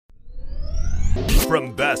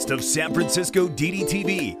From Best of San Francisco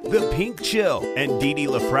DDTV, The Pink Chill, and Dee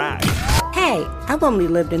LaFrac. Hey, I've only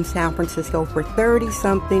lived in San Francisco for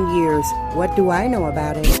 30-something years. What do I know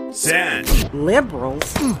about it? San.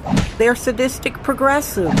 Liberals? They're sadistic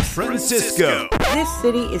progressives. Francisco. This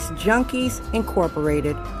city is Junkies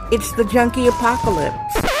Incorporated. It's the junkie apocalypse.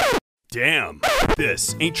 Damn,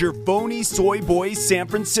 this ain't your phony soy boy San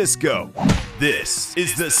Francisco. This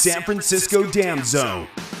is the San Francisco Dam Zone.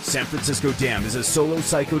 San Francisco Dam is a solo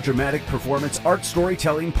psychodramatic performance art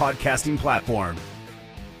storytelling podcasting platform.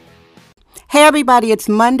 Hey everybody, it's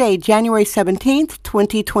Monday, January 17th,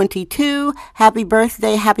 2022. Happy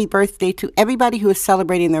birthday to everybody who is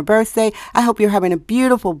celebrating their birthday. I hope you're having a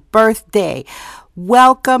beautiful birthday.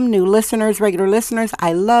 Welcome, new listeners, regular listeners.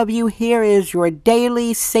 I love you. Here is your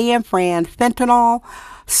daily San Fran fentanyl,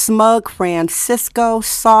 smug Francisco,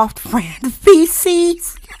 soft Fran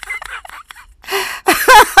feces.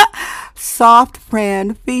 Soft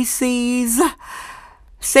Fran feces.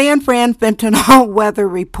 San Fran fentanyl weather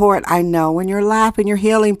report. I know, when you're laughing, you're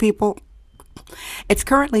healing, people. It's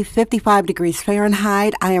currently 55 degrees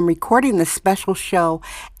Fahrenheit. I am recording this special show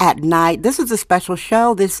at night. This is a special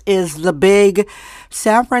show. This is the big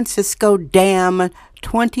San Francisco Dam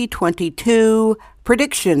 2022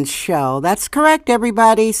 predictions show. That's correct,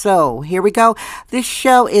 everybody. So here we go. This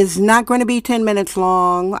show is not going to be 10 minutes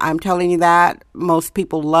long. I'm telling you that. Most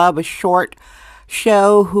people love a short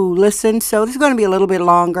show who listen, so this is going to be a little bit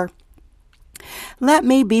longer. Let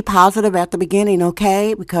me be positive at the beginning,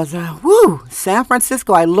 okay? Because, San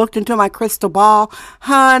Francisco, I looked into my crystal ball,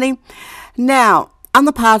 honey. Now, on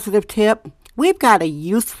the positive tip, we've got a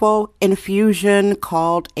youthful infusion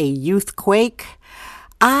called a youthquake.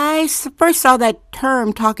 I first saw that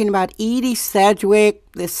term talking about Edie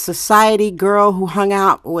Sedgwick, this society girl who hung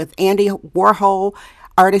out with Andy Warhol,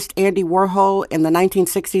 artist Andy Warhol in the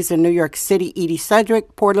 1960s in New York City. Edie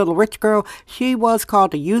Sedgwick, poor little rich girl, she was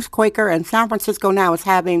called a youth Quaker, and San Francisco now is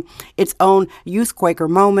having its own youth Quaker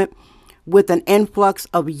moment with an influx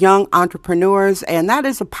of young entrepreneurs, and that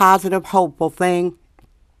is a positive, hopeful thing.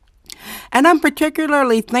 And I'm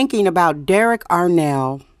particularly thinking about Derek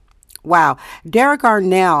Arnell. Wow, Derek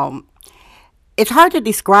Arnell. It's hard to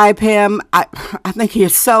describe him. I think he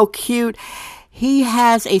is so cute. He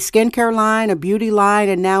has a skincare line, a beauty line,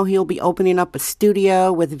 and now he'll be opening up a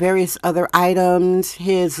studio with various other items.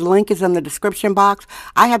 His link is in the description box.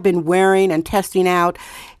 I have been wearing and testing out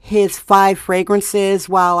his 5 fragrances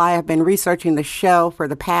while I have been researching the show for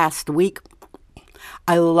the past week.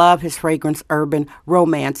 I love his fragrance, Urban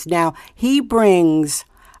Romance. Now, he brings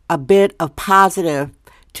a bit of positive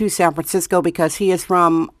to San Francisco because he is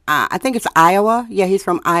from, I think it's Iowa. Yeah, he's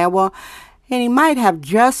from Iowa. And he might have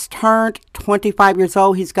just turned 25 years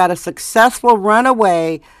old. He's got a successful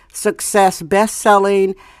runaway success,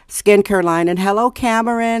 best-selling skincare line. And hello,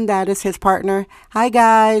 Cameron. That is his partner. Hi,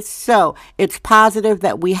 guys. So it's positive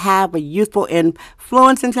that we have a youthful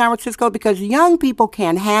influence in San Francisco because young people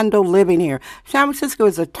can handle living here. San Francisco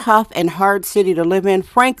is a tough and hard city to live in.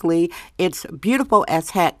 Frankly, it's beautiful as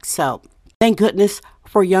heck. So thank goodness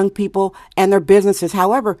for young people and their businesses.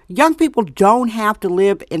 However, young people don't have to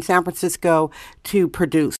live in San Francisco to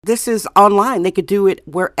produce. This is online. They could do it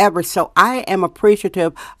wherever. So I am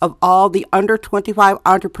appreciative of all the under 25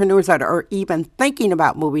 entrepreneurs that are even thinking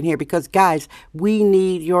about moving here because, guys, we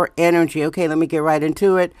need your energy. Okay, let me get right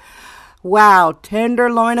into it. Wow,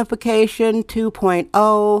 Tenderloinification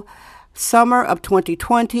 2.0. Summer of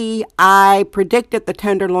 2020, I predicted the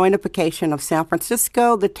Tenderloinification of San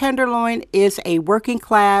Francisco. The Tenderloin is a working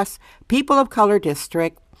class, people of color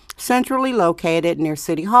district, centrally located near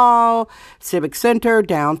City Hall, Civic Center,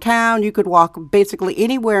 downtown. You could walk basically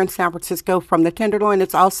anywhere in San Francisco from the Tenderloin.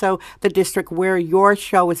 It's also the district where your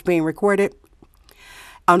show is being recorded.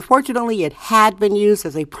 Unfortunately, it had been used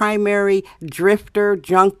as a primary drifter,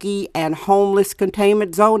 junkie, and homeless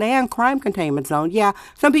containment zone and crime containment zone. Yeah,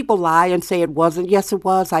 some people lie and say it wasn't. Yes, it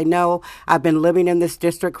was. I know. I've been living in this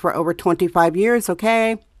district for over 25 years,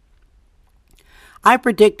 okay? I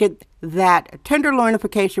predicted that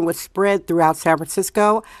Tenderloinification would spread throughout San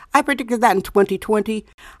Francisco. I predicted that in 2020.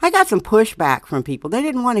 I got some pushback from people. They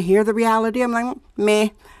didn't want to hear the reality. I'm like, meh.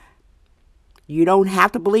 You don't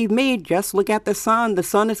have to believe me. Just look at the sun. The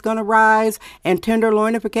sun is going to rise and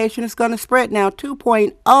Tenderloinification is going to spread. Now,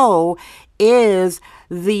 2.0 is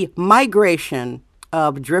the migration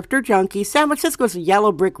of drifter junkies. San Francisco is a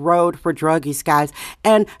yellow brick road for druggies, guys.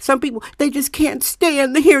 And some people, they just can't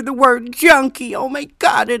stand to hear the word junkie. Oh my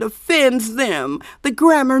God, it offends them. The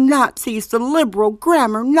grammar Nazis, the liberal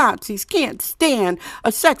grammar Nazis can't stand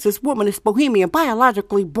a sexist, womanist, bohemian,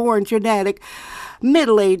 biologically born, genetic,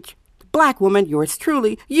 middle-aged, black woman, yours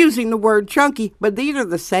truly, using the word junkie, but these are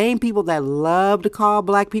the same people that love to call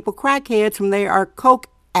black people crackheads when they are coke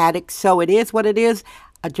addicts. So it is what it is.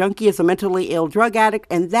 A junkie is a mentally ill drug addict,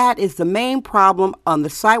 and that is the main problem on the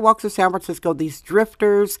sidewalks of San Francisco. These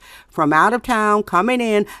drifters from out of town coming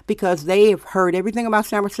in because they have heard everything about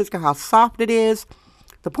San Francisco, how soft it is.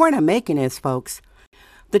 The point I'm making is, folks,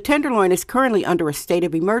 the Tenderloin is currently under a state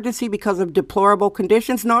of emergency because of deplorable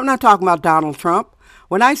conditions. No, I'm not talking about Donald Trump.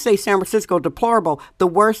 When I say San Francisco deplorable, the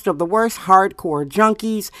worst of the worst, hardcore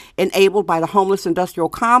junkies enabled by the homeless industrial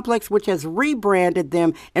complex, which has rebranded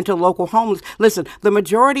them into local homeless. Listen, the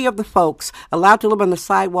majority of the folks allowed to live on the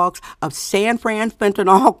sidewalks of San Fran,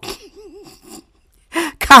 Fentanyl,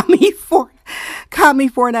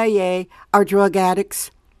 California are drug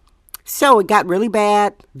addicts. So it got really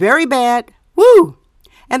bad, very bad. Woo!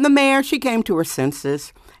 And the mayor, she came to her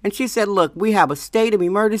senses. And she said, look, we have a state of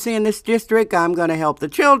emergency in this district. I'm going to help the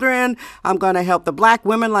children. I'm going to help the black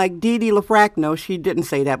women like Didi LaFrac. No, she didn't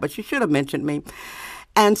say that, but she should have mentioned me.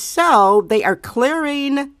 And so they are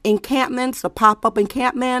clearing encampments, the pop-up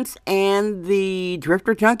encampments, and the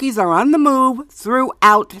drifter junkies are on the move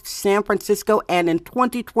throughout San Francisco. And in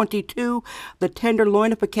 2022, the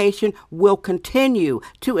Tenderloinification will continue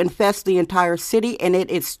to infest the entire city, and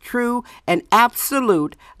it is true and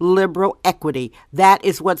absolute liberal equity. That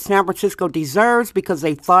is what San Francisco deserves because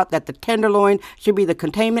they thought that the Tenderloin should be the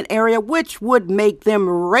containment area, which would make them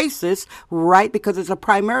racist, right? Because it's a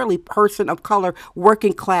primarily person of color working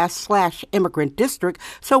class / immigrant district.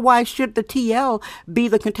 So why should the TL be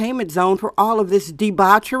the containment zone for all of this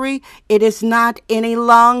debauchery? It is not any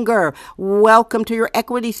longer. Welcome to your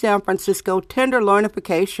equity, San Francisco.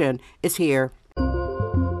 Tenderloinification is here.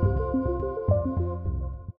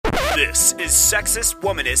 This is sexist,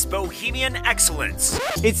 womanist, bohemian excellence.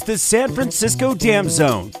 It's the San Francisco Dam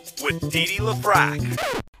Zone with Didi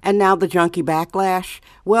LaFrac. And now the junkie backlash.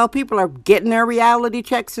 Well, people are getting their reality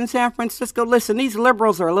checks in San Francisco. Listen, these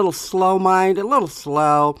liberals are a little slow-minded, a little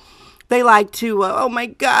slow. They like to, oh my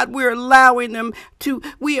God, we're allowing them to,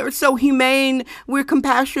 we are so humane, we're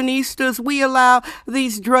compassionistas, we allow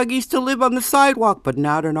these druggies to live on the sidewalk, but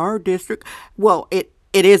not in our district. Well, it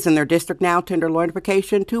is in their district now,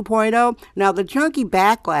 Tenderloinification 2.0. Now, the junkie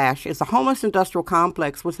backlash is a homeless industrial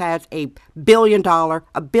complex which has a $1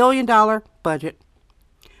 billion budget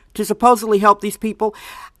to supposedly help these people.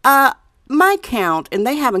 My count, and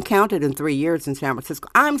they haven't counted in 3 years in San Francisco,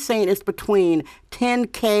 I'm saying it's between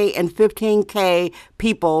 10K and 15K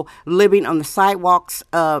people living on the sidewalks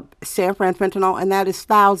of San Fran Fentanyl, and that is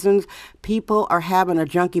thousands. People are having a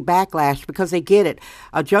junkie backlash because they get it.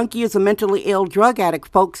 A junkie is a mentally ill drug addict,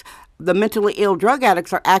 folks. The mentally ill drug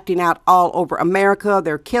addicts are acting out all over America.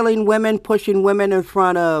 They're killing women, pushing women in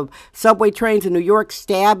front of subway trains in New York,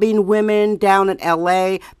 stabbing women down in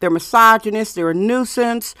LA. They're misogynists. They're a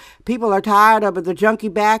nuisance. People are tired of it. The junkie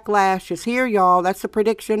backlash is here, y'all. That's the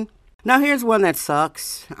prediction. Now, here's one that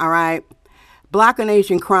sucks, all right? Black and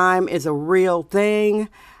Asian crime is a real thing.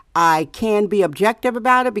 I can be objective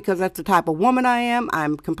about it because that's the type of woman I am.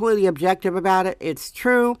 I'm completely objective about it. It's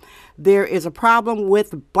true. There is a problem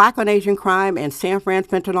with black on Asian crime and San Fran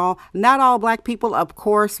Fentanyl. Not all black people, of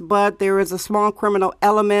course, but there is a small criminal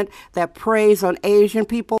element that preys on Asian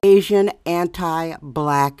people. Asian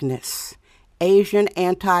anti-blackness. Asian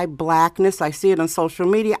anti-blackness. I see it on social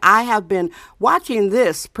media. I have been watching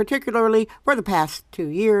this particularly for the past 2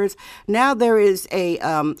 years. Now there is a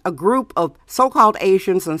group of so-called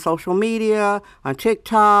Asians on social media, on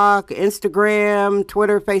TikTok, Instagram,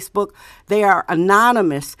 Twitter, Facebook. They are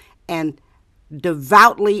anonymous and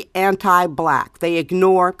devoutly anti-black. They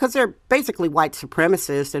ignore, because they're basically white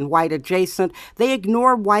supremacists and white adjacent, they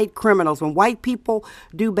ignore white criminals. When white people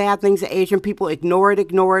do bad things to Asian people, ignore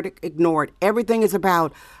it. Everything is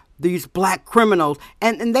about these black criminals.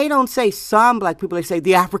 And they don't say some black people, they say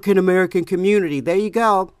the African American community. There you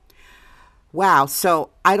go. Wow.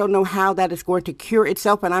 So I don't know how that is going to cure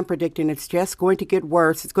itself, and I'm predicting it's just going to get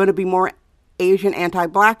worse. It's going to be more Asian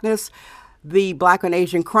anti-blackness. The black and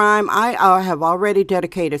Asian crime, I have already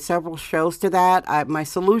dedicated several shows to that. My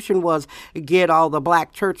solution was get all the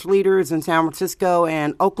black church leaders in San Francisco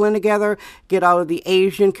and Oakland together, get all of the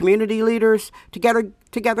Asian community leaders together,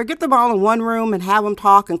 get them all in one room and have them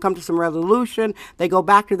talk and come to some resolution. They go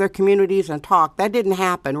back to their communities and talk. That didn't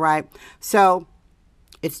happen, right? So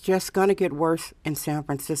it's just going to get worse in San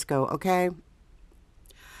Francisco, okay?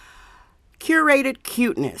 Curated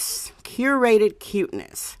cuteness.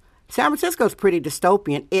 San Francisco is pretty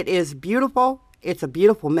dystopian. It is beautiful. It's a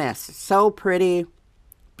beautiful mess. It's so pretty,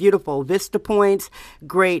 beautiful vista points,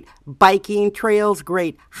 great biking trails,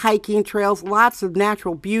 great hiking trails, lots of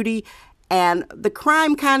natural beauty. And the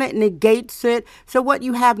crime kind of negates it. So what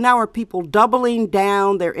you have now are people doubling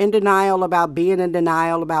down. They're in denial about being in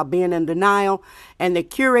denial, And the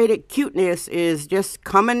curated cuteness is just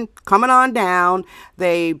coming on down.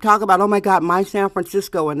 They talk about, oh my God, my San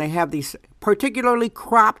Francisco. And they have these particularly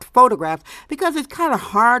cropped photographs because it's kind of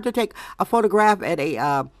hard to take a photograph at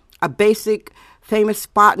a basic famous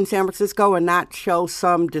spot in San Francisco and not show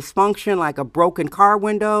some dysfunction like a broken car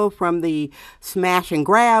window from the smash and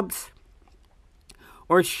grabs.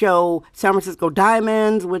 Or show San Francisco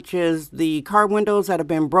Diamonds, which is the car windows that have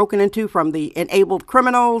been broken into from the enabled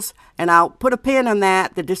criminals. And I'll put a pin on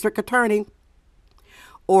that, the district attorney.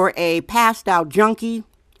 Or a passed out junkie.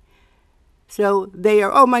 So they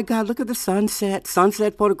are, oh my God, look at the sunset.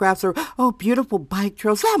 Sunset photographs are, oh, beautiful bike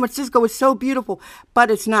trails. San Francisco is so beautiful.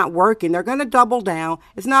 But it's not working. They're going to double down.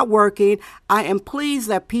 It's not working. I am pleased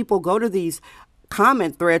that people go to these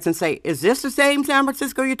comment threads and say, is this the same San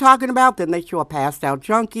Francisco you're talking about? Then they show a passed out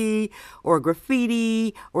junkie or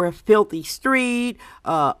graffiti or a filthy street,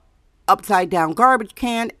 upside down garbage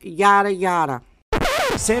can, yada, yada.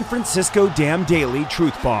 San Francisco Dam Daily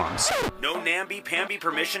Truth Bombs. No namby-pamby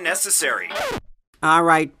permission necessary. All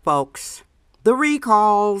right, folks. The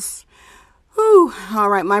recalls. Whew. All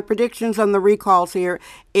right, my predictions on the recalls here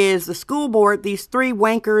is the school board, these 3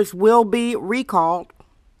 wankers will be recalled.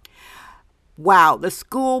 Wow, the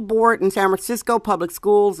school board in San Francisco, public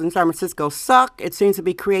schools in San Francisco suck. It seems to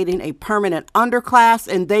be creating a permanent underclass,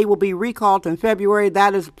 and they will be recalled in February.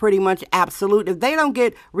 That is pretty much absolute. If they don't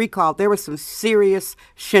get recalled, there was some serious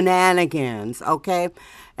shenanigans, okay?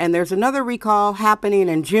 And there's another recall happening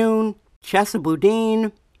in June. Chesa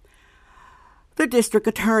Boudin, the district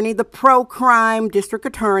attorney, the pro-crime district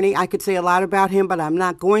attorney. I could say a lot about him, but I'm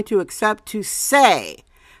not going to, except to say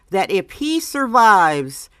that if he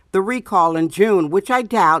survives the recall in June, which I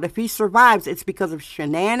doubt, if he survives, it's because of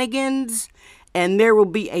shenanigans, and there will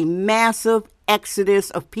be a massive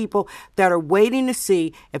exodus of people that are waiting to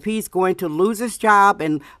see if he's going to lose his job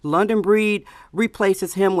and London Breed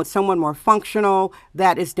replaces him with someone more functional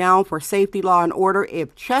that is down for safety, law, and order.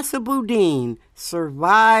 If Chesa Boudin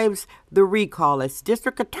survives the recall as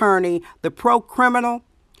district attorney, the pro-criminal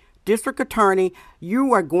district attorney,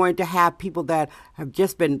 you are going to have people that have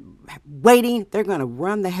just been waiting. They're going to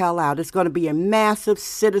run the hell out. It's going to be a massive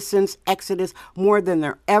citizens exodus, more than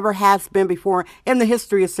there ever has been before in the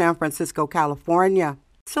history of San Francisco, California.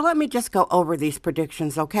 So let me just go over these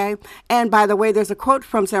predictions, okay? And by the way, there's a quote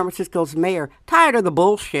from San Francisco's mayor, tired of the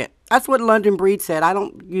bullshit. That's what London Breed said. I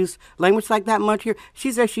don't use language like that much here.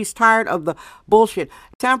 She says she's tired of the bullshit.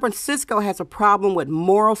 San Francisco has a problem with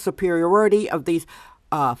moral superiority of these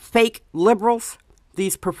fake liberals,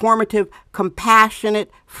 these performative,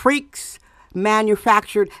 compassionate freaks,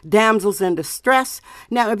 manufactured damsels in distress.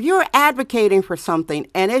 Now, if you're advocating for something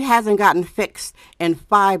and it hasn't gotten fixed in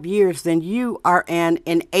 5 years, then you are an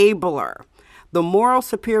enabler. The moral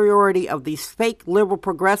superiority of these fake liberal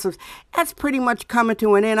progressives, that's pretty much coming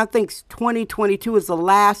to an end. I think 2022 is the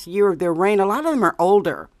last year of their reign. A lot of them are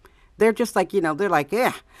older. They're just like, they're like,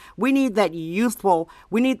 we need the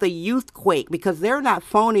youthquake, because they're not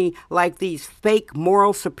phony like these fake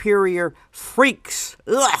moral superior freaks.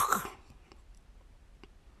 Ugh.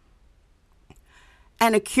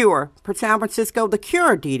 And a cure for San Francisco. The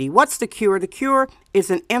cure, Dee. What's the cure? The cure is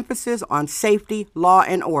an emphasis on safety, law,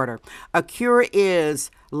 and order. A cure is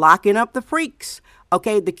locking up the freaks.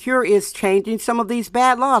 Okay, the cure is changing some of these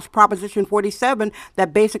bad laws. Proposition 47,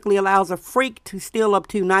 that basically allows a freak to steal up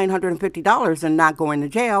to $950 and not go into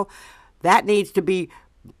jail. That needs to be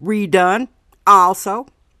redone. Also,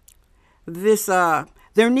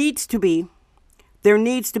 there needs to be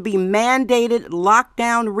mandated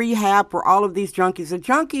lockdown rehab for all of these junkies. The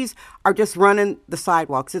junkies are just running the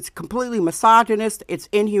sidewalks. It's completely misogynist. It's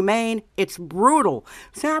inhumane. It's brutal.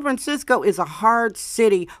 San Francisco is a hard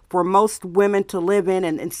city for most women to live in,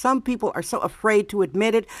 and some people are so afraid to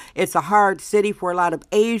admit it. It's a hard city for a lot of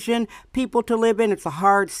Asian people to live in. It's a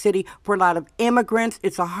hard city for a lot of immigrants.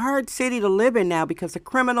 It's a hard city to live in now because the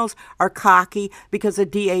criminals are cocky, because the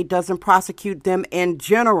DA doesn't prosecute them in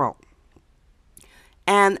general.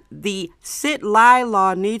 And the sit-lie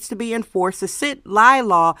law needs to be enforced. The sit-lie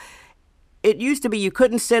law, it used to be you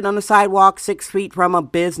couldn't sit on the sidewalk 6 feet from a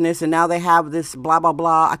business, and now they have this blah, blah,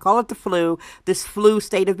 blah. I call it the flu, this flu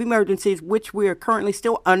state of emergencies, which we are currently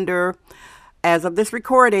still under as of this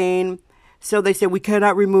recording. So they say we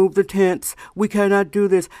cannot remove the tents. We cannot do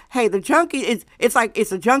this. Hey, the junkie, it's like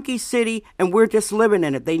it's a junkie city, and we're just living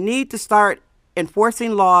in it. They need to start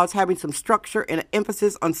enforcing laws, having some structure and an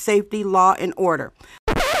emphasis on safety, law, and order.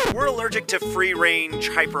 We're allergic to free-range,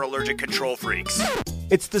 hyper-allergic control freaks.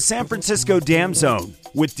 It's the San Francisco Dam Zone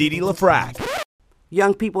with Dee Dee LaFrac.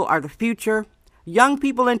 Young people are the future. Young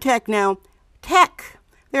people in tech now. Tech.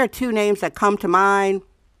 There are two names that come to mind.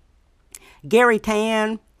 Gary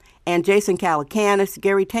Tan and Jason Calacanis.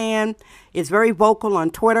 Gary Tan is very vocal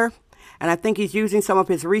on Twitter, and I think he's using some of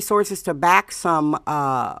his resources to back some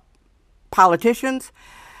politicians.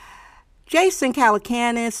 Jason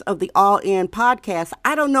Calacanis of the All In podcast,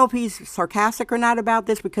 I don't know if he's sarcastic or not about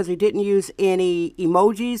this because he didn't use any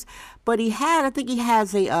emojis, but I think he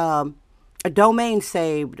has a domain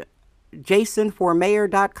saved,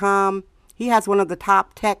 jasonformayor.com. He has one of the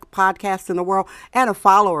top tech podcasts in the world and a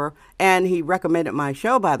follower, and he recommended my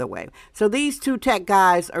show, by the way. So these two tech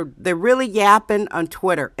guys, they're really yapping on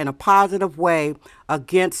Twitter in a positive way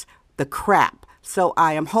against the crap. So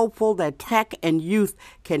I am hopeful that tech and youth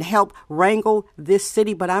can help wrangle this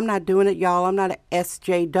city, but I'm not doing it, y'all. I'm not an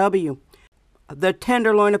SJW. The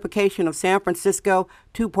Tenderloinification of San Francisco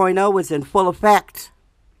 2.0 is in full effect.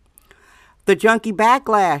 The junkie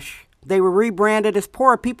backlash. They were rebranded as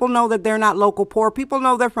poor. People know that they're not local poor. People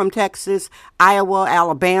know they're from Texas, Iowa,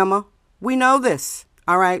 Alabama. We know this,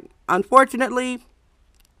 all right? Unfortunately,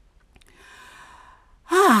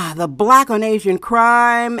 the black on Asian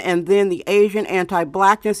crime and then the Asian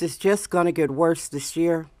anti-blackness is just going to get worse this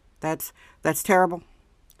year. That's terrible.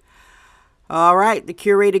 All right, the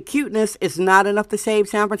curated cuteness is not enough to save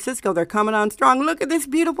San Francisco. They're coming on strong. Look at this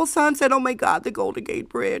beautiful sunset. Oh, my God, the Golden Gate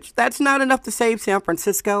Bridge. That's not enough to save San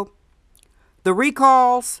Francisco. The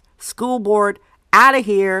recalls, school board, out of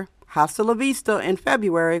here, hasta la vista in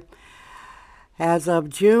February. As of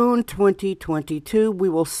June 2022, we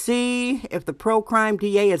will see if the pro-crime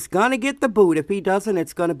DA is going to get the boot. If he doesn't,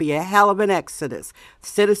 it's going to be a hell of an exodus.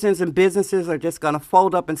 Citizens and businesses are just going to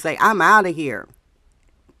fold up and say, I'm out of here.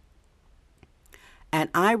 And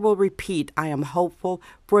I will repeat, I am hopeful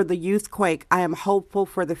for the youthquake. I am hopeful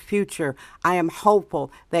for the future. I am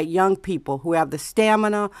hopeful that young people who have the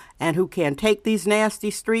stamina and who can take these nasty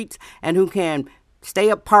streets and who can stay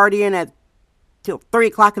up partying till 3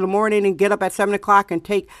 o'clock in the morning and get up at 7 o'clock and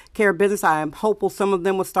take care of business. I am hopeful some of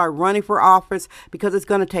them will start running for office because it's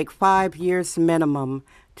going to take 5 years minimum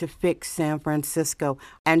to fix San Francisco.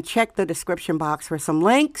 And check the description box for some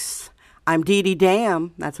links. I'm Dee Dee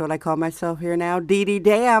Dam. That's what I call myself here now. Dee Dee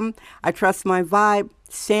Dam. I trust my vibe.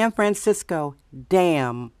 San Francisco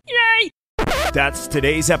Dam. Yay! That's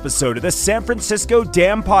today's episode of the San Francisco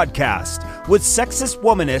Dam Podcast with sexist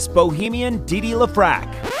womanist bohemian Dee Dee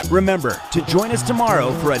LaFrac. Remember to join us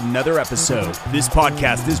tomorrow for another episode. This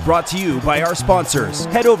podcast is brought to you by our sponsors.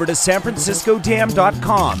 Head over to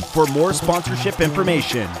sanfranciscodam.com for more sponsorship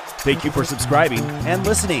information. Thank you for subscribing and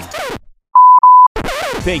listening.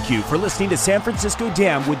 Thank you for listening to San Francisco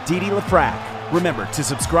Dam with Dee Dee LaFrac. Remember to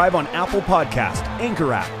subscribe on Apple Podcast,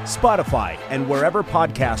 Anchor app, Spotify, and wherever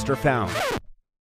podcasts are found.